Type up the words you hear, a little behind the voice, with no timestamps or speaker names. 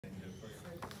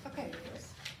Okay.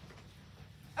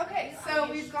 Okay, so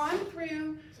we've gone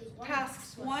through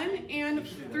tasks 1 and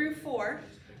through 4,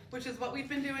 which is what we've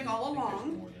been doing all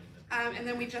along. And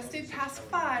then we just did task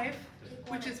 5,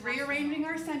 which is rearranging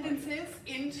our sentences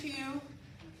into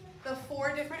the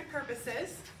 4 different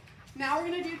purposes. Now we're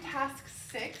going to do task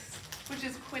 6, which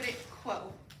is quid it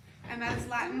quo. And that is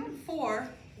Latin for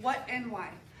what and why.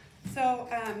 So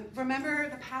remember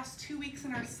the past 2 weeks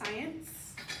in our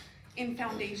science in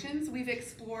foundations, we've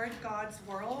explored God's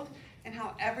world and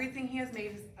how everything he has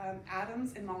made is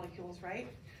atoms and molecules, right?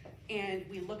 And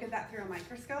we look at that through a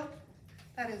microscope.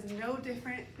 That is no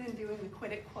different than doing the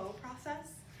quid it quo process.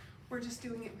 We're just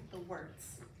doing it with the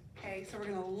words. Okay, so we're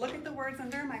going to look at the words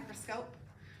under a microscope.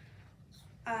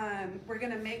 We're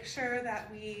going to make sure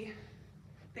that we,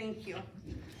 thank you,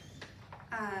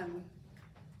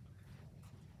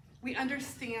 we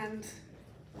understand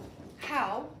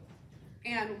how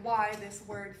and why this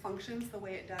word functions the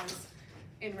way it does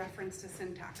in reference to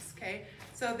syntax, okay?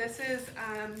 So this is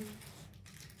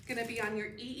gonna be on your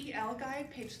EEL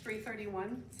guide, page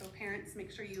 331. So parents,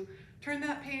 make sure you turn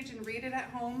that page and read it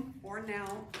at home or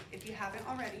now if you haven't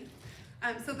already.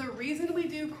 So the reason we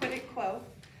do quid it quo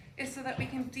is so that we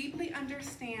can deeply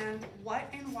understand what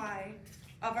and why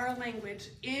of our language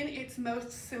in its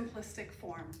most simplistic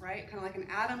form, right? Kind of like an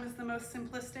atom is the most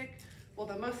simplistic. Well,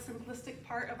 the most simplistic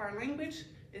part of our language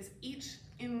is each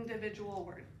individual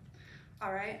word.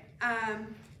 All right.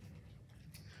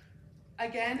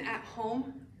 Again, at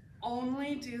home,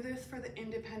 only do this for the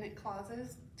independent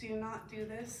clauses. Do not do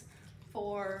this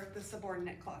for the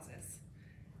subordinate clauses.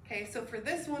 Okay, so for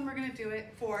this one, we're going to do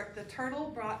it for the turtle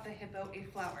brought the hippo a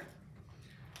flower.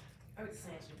 Oh, can I ask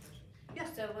you a question?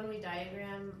 Yes. So when we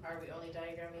diagram, are we only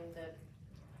diagramming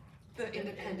The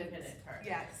independent part?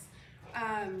 Yes.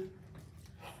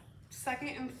 Second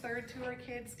and third to our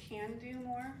kids can do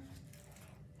more,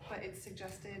 but it's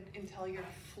suggested until you're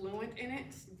fluent in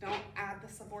it. Don't add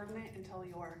the subordinate until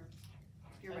you're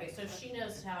Okay, right. so she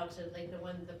knows how to, like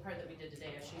the part that we did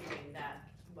today, if she's doing that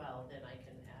well, then I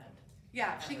can add.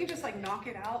 Yeah, she can just like knock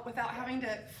it out without having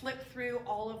to flip through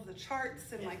all of the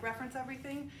charts and like reference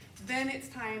everything. Then it's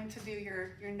time to do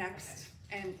your next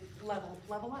and level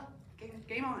up.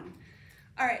 Game on.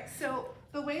 All right, so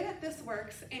the way that this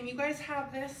works, and you guys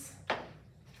have this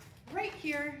right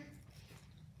here.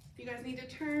 You guys need to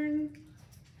turn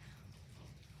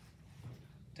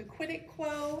to quid it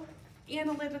quo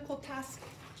analytical task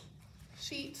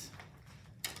sheet.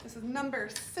 This is number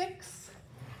 6.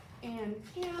 And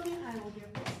Tammy, I will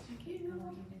give this to you.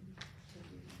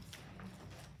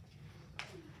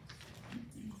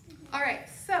 All right,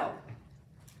 so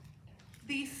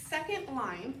the second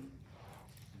line,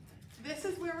 this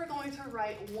is where we're going to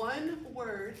write one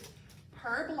word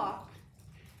per block,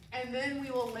 and then we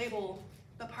will label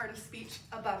the part of speech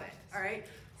above it, all right?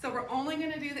 So we're only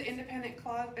gonna do the independent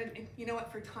clause, and you know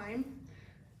what, for time,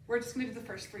 we're just gonna do the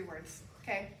first 3 words,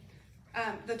 okay?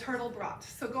 The turtle brought.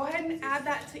 So go ahead and add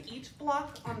that to each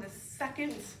block on the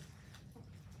second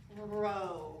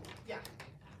row. Yeah.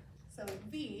 So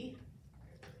the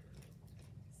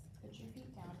put your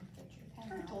feet down, put your pen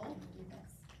turtle out, and do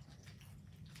this.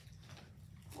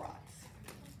 brought.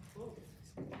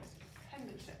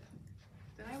 Penmanship.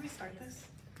 Did I restart this?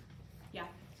 Yeah.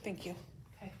 Thank you.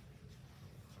 Okay.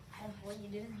 What you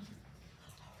doing?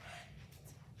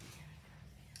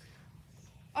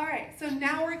 All right, so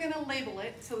now we're gonna label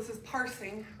it. So this is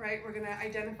parsing, right? We're gonna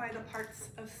identify the parts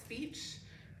of speech.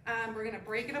 We're gonna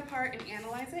break it apart and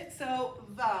analyze it. So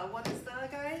what is the,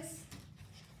 guys?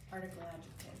 Article,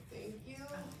 adjective. Thank you.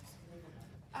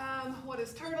 What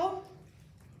is turtle?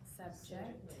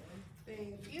 Subject.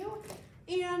 Thank you.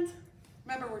 And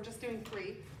remember, we're just doing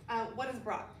 3. What is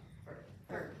brought?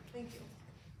 Verb. Thank you.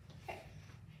 Okay.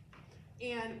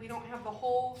 And we don't have the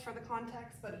whole for the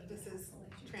context, but this is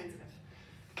transitive.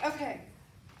 Okay,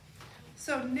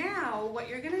 so now what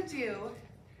you're gonna do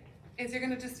is you're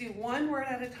gonna just do one word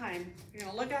at a time. You're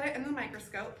gonna look at it in the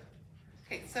microscope.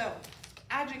 Okay, so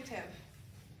adjective.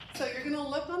 So you're gonna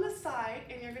look on the side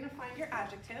and you're gonna find your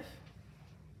adjective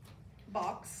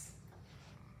box.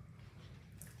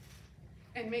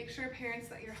 And make sure, parents,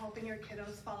 that you're helping your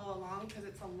kiddos follow along because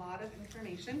it's a lot of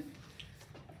information.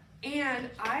 And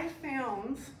I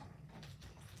found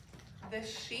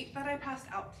this sheet that I passed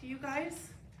out to you guys.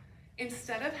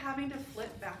 Instead of having to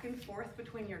flip back and forth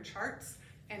between your charts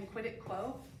and quid it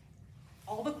quo,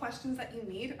 all the questions that you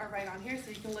need are right on here, so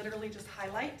you can literally just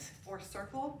highlight or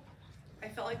circle. I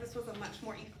felt like this was a much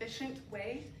more efficient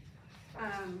way.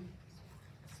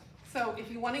 So if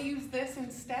you want to use this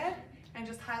instead and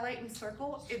just highlight and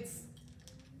circle, it's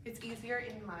easier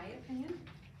in my opinion.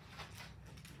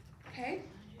 Okay,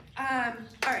 All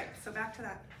right, so back to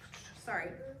that. Sorry.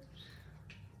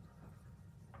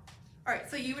 All right,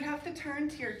 so you would have to turn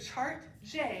to your chart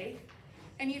J,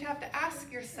 and you'd have to ask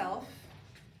yourself,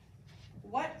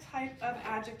 what type of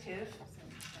adjective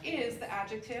is the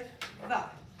adjective the?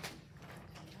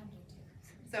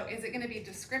 So is it going to be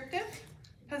descriptive,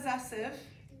 possessive,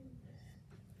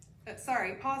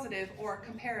 positive, or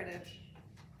comparative?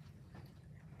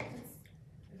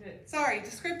 Sorry,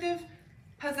 descriptive,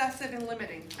 possessive, and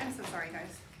limiting. I'm so sorry,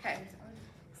 guys. Okay,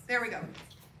 there we go.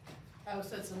 Oh,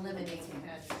 so it's a limiting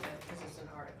adjective because it's an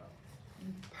article.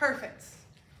 Perfect.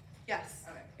 Yes.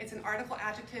 Okay. It's an article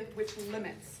adjective which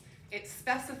limits. It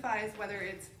specifies whether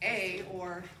it's a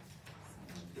or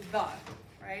the,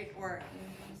 right? Or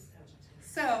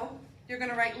so you're going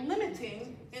to write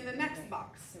limiting in the next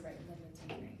box. So write limiting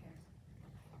right here.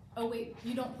 Oh wait,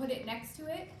 you don't put it next to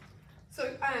it?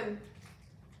 So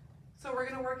so we're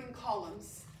going to work in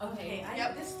columns. Okay.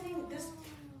 Yep. This.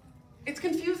 It's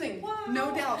confusing,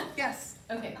 no doubt. Yes.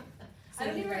 Okay. I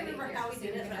don't you even write it remember here. how we So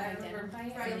did you're it, but gonna I remember identify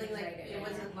it, feeling and you like write it it right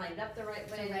wasn't lined up the right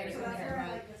way. So write it So right here.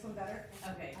 I like this one better.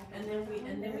 Okay,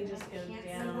 and then we just go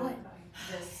down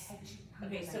this.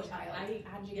 Okay, so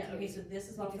yeah, okay, so this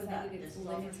is all for that. This is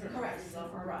all for Correct. This is all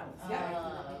for Right.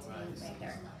 Right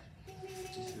there.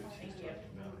 Thank you.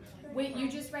 Wait, you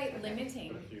just write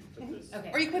limiting.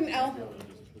 Okay. Or you put an L,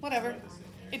 whatever.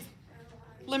 It's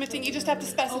limiting, you just have to Oh,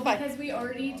 specify. because we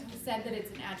already said that it's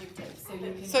an adjective, so you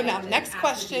can. So write now, the next adjective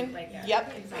question. right there.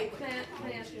 Yep. Wait, can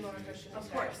I ask you one more question?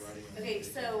 Of course. Okay,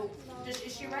 so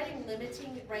is she writing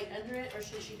limiting right under it, or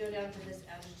should she go down to this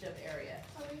adjective area?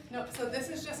 No, so this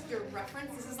is just your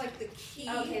reference. This is like the key.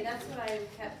 Okay, that's what I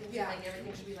kept thinking, Yeah. like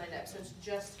everything should be lined up, so it's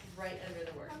just right under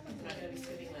the word. I'm not gonna be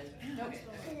skipping lines. Okay,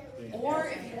 okay. Or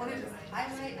if you want to just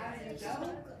highlight as you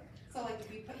go. So like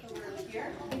if you put the word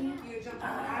here, you jump to the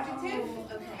adjective,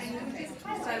 and you just So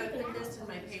I highlight. would put this in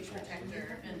my page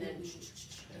protector and then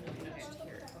okay,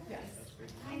 here. Yes.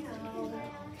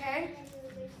 Okay.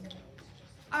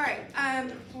 All right.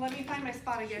 Let me find my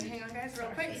spot again. Hang on, guys, real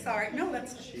quick. Sorry. No,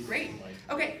 that's great.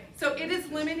 Okay. So it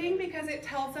is limiting because it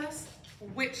tells us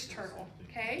which turtle.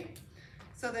 Okay.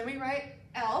 So then we write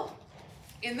L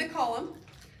in the column,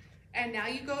 and now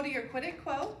you go to your quid et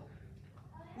quo.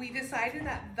 We decided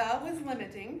that the was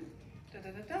limiting. Da,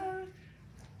 da, da, da.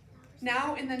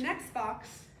 Now in the next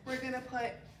box, we're going to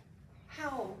put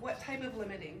how, what type of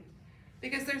limiting?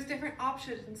 Because there's different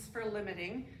options for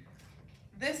limiting.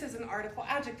 This is an article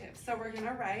adjective, so we're going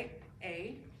to write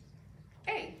A.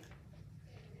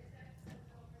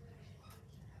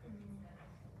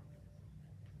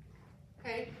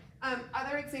 Okay.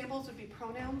 Other examples would be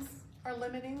pronouns are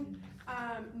limiting.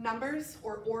 Numbers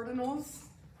or ordinals,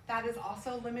 that is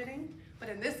also limiting. But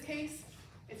in this case,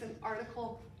 it's an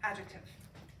article adjective.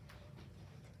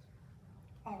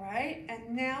 All right,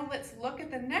 and now let's look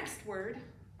at the next word,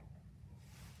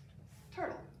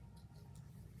 turtle.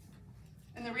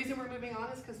 And the reason we're moving on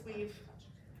is because we've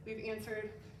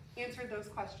answered those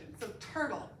questions. So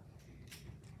turtle.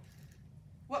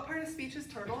 What part of speech is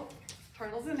turtle?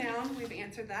 Turtle's a noun, we've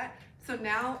answered that. So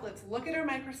now let's look at our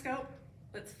microscope.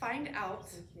 Let's find out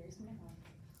So here's my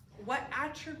one. what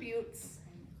attributes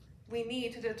we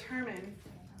need to determine,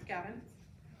 Gavin,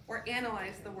 or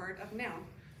analyze the word of noun.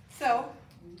 So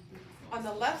on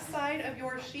the left side of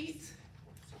your sheet,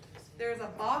 there's a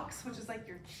box, which is like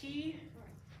your key,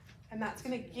 and that's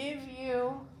going to give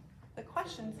you the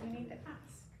questions you need to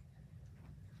ask.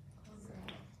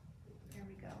 Here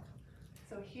we go.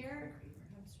 So here,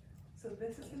 so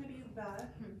this is going to be the,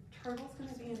 turtle's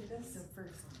going to be in this So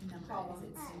first number, column, is it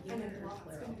and singular then or rock's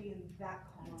plural? going to be in that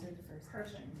column. Answer the first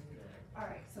Perfect. question. All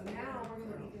right, so now we're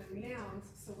going to be doing nouns,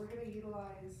 so we're going to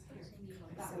utilize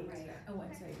that So, one right. right there. Oh,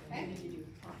 I'm sorry. Okay. You need to do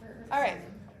proper or All right.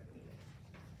 common?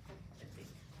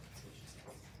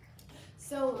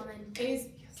 So is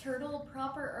turtle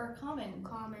proper or common?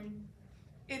 Common.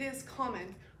 It is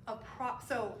common.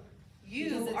 So Because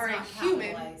you it's are a not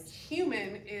human. capitalized.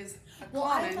 Human is a Well,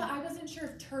 I common. thought I wasn't sure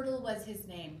if turtle was his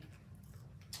name.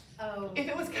 Oh. If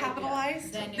it was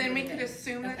capitalized, Then it then we would could be.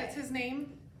 assume that it's Okay. his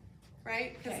name,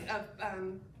 right? Because Okay.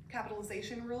 of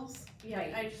capitalization rules. Yeah,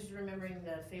 Right. I was just remembering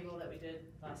the fable that we did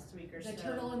last week or so. The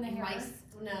turtle and the hare? Mice,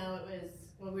 no, it was,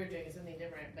 what we were doing is something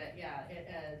different, but yeah,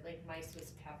 like mice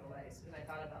was capitalized, and I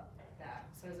thought about that.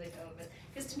 So I was like, oh, but,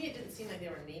 because to me it didn't seem like they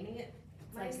were naming it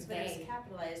like mice, but it they. was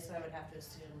capitalized, so I would have to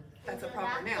assume. That's a Isn't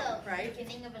proper that noun, the right?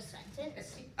 beginning of a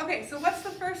sentence? Okay, so what's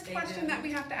the first They question do. that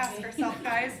we have to ask ourselves,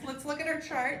 guys? Let's look at our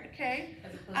chart, okay?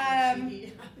 As opposed to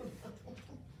she.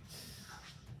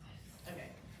 Okay.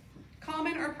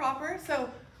 Common or proper? So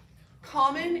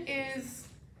common is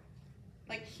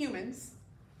like humans.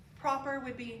 Proper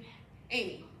would be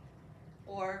Amy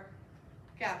or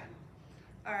Gavin.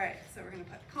 All right, so we're gonna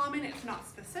put common, it's not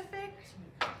specific.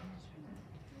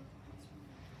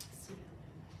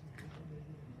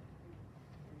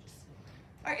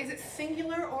 All right, is it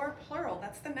singular or plural?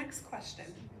 That's the next question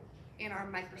in our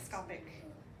microscopic.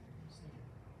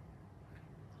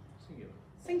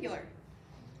 Singular.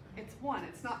 It's one,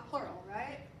 it's not plural,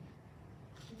 right?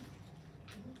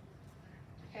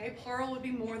 Okay, plural would be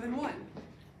more than one.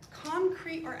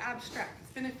 Concrete or abstract?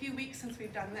 It's been a few weeks since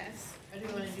we've done this. Or do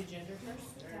you want to do gender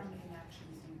first? Or?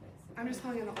 I'm just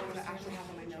going in the order that I actually have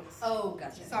on my notes. Oh,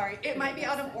 gotcha. Sorry, it might be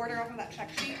out of order off of that check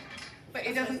sheet, but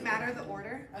it doesn't matter the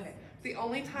order. Okay. The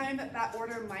only time that that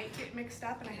order might get mixed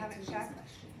up, and I haven't checked,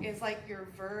 is like your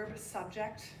verb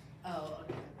subject Oh,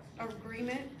 okay.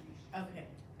 agreement. Okay.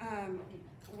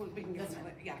 We can get That's into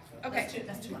fine. it. Yeah. Okay.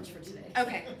 That's too much for today.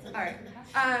 Okay. All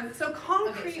right. So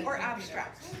concrete Okay, so or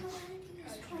abstract.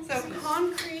 So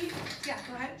concrete. Yeah.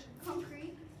 Go ahead.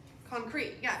 Concrete.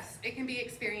 Concrete. Yes, it can be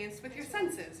experienced with your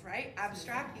senses, right?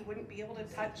 Abstract, you wouldn't be able to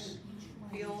touch,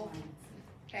 feel.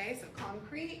 Okay. So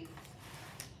concrete.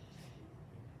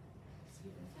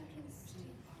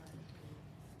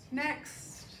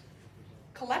 Next,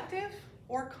 collective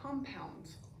or compound.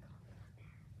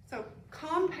 So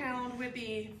compound would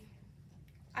be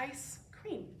ice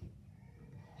cream,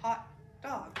 hot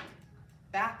dog,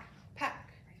 backpack.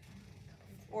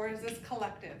 Or is this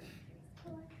collective?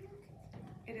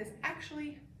 It is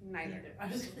actually neither. I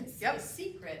was going to say Yep.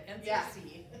 secret, Yeah.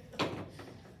 NCC.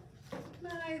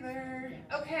 Neither.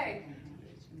 Okay.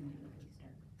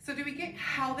 So do we get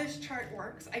how this chart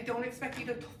works? I don't expect you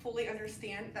to fully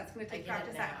understand. That's going to take I get it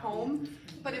practice at now. home.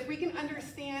 But if we can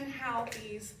understand how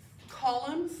these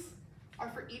columns are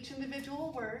for each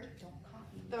individual word,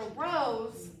 the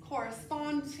rows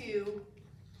correspond to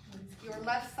your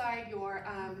left side, your,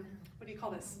 what do you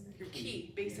call this? Your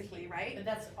key, basically, right? But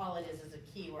that's all it is a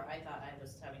key where I thought I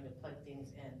was having to plug things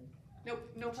in. Nope,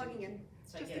 no plugging in.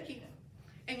 So Just I get the it. key.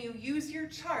 And you use your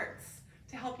charts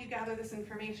to help you gather this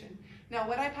information. Now,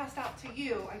 what I passed out to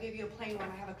you, I gave you a plain one,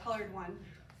 I have a colored one.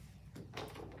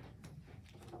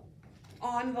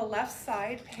 On the left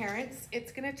side, parents,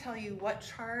 it's gonna tell you what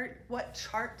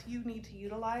chart you need to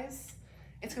utilize.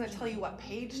 It's gonna tell you what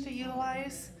page to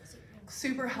utilize.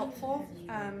 Super helpful,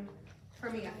 for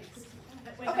me at least.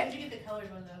 Wait, Okay. how did you get the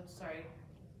colored one though? Sorry.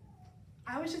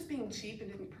 I was just being cheap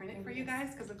and didn't print it for you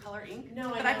guys because of color ink, No,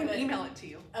 but I I know, can but- email it to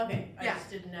you. Okay, I Yeah. just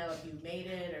didn't know if you made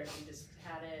it or if you just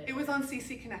had it. It was on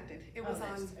CC Connected. It was Oh,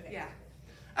 nice. on, Okay. yeah.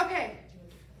 Okay,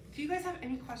 do you guys have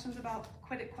any questions about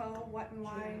quid et quo, what and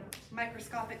why?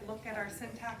 Microscopic look at our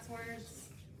syntax words?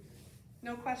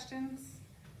 No questions?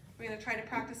 We're gonna try to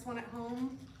practice one at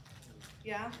home?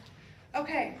 Yeah?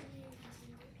 Okay.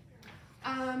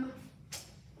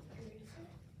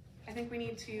 I think we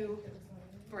need to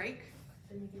break.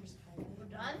 We're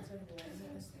done?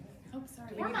 Oh, sorry.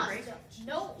 We We're need a not break? done.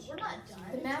 No, we're not done.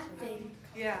 The math thing.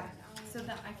 Yeah. So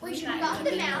that I We think should that got would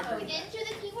the be- math, we didn't do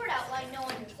the keyword outline, no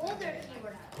one told their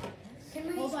keyword outline. Can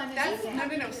we? Hold on a That's,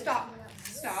 second. no, stop.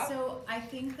 Stop. So I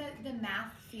think that the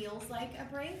math feels like a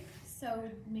break, so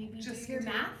maybe Just do your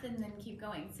continue. math and then keep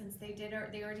going, since they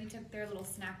already took their little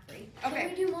snack break. Okay. Can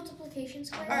we do multiplication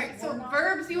squares? All right, so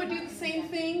verbs, you would do the same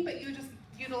thing, but you just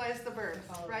utilize the verbs,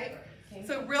 Follow the right? verb. Okay.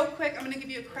 So real quick, I'm gonna give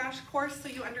you a crash course so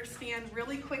you understand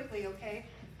really quickly, okay?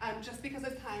 Just because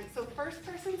of time. So first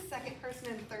person, second person,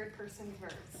 and third person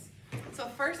verbs. So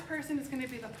first person is gonna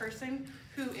be the person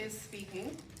who is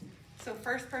speaking. So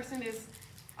first person is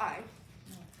I.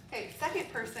 Okay,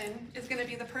 second person is gonna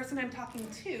be the person I'm talking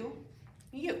to,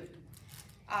 you.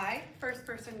 I, first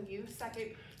person, you,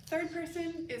 second. Third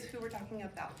person is who we're talking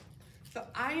about. So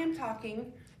I am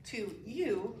talking to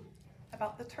you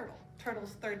about the turtle.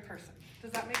 Turtle's third person.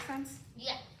 Does that make sense?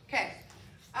 Yeah. Okay.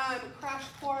 Crash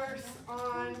course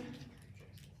on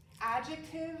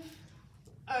adjective,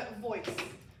 voice.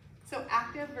 So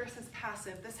active versus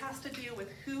passive. This has to do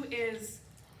with who is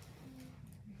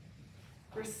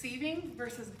receiving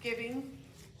versus giving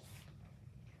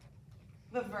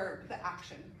the verb, the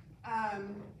action.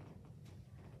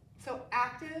 So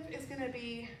active is going to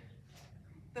be,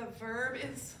 the verb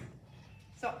is,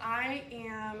 so I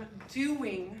am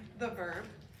doing the verb,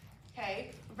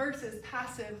 okay, versus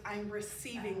passive, I'm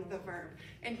receiving the verb.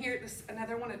 And here, this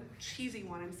another one, a cheesy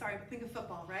one, I'm sorry, but think of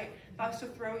football, right? If I was to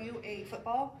throw you a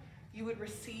football, you would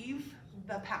receive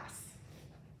the pass.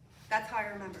 That's how I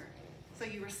remember. So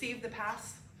you receive the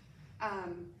pass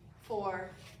for,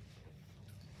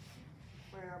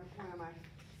 where am I?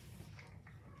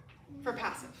 For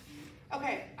passive.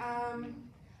 Okay,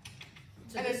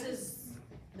 So and this then- is,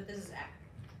 but this is act.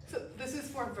 So this is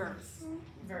for verbs.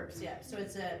 Verbs, yeah, so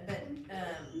it's a, but,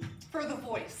 For the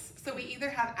voice. So we either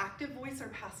have active voice or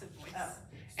passive voice. Oh.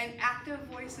 And active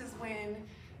voice is when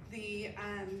the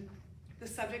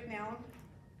subject noun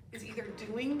is either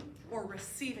doing or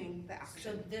receiving the so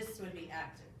action. this would be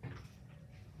active.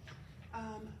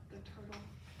 The turtle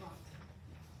brought.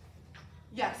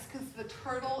 Yes, because the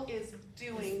turtle is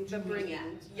doing the doing bringing.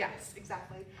 it. Yes,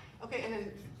 exactly. Okay, and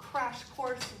then crash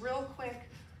course real quick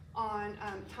on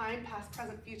time, past,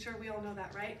 present, future. We all know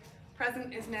that, right?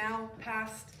 Present is now,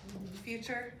 past,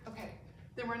 future. Okay,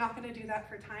 then we're not going to do that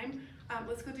for time.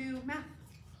 Let's go do math.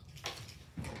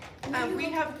 Can we do We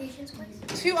have multiplications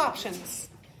quiz? 2 options.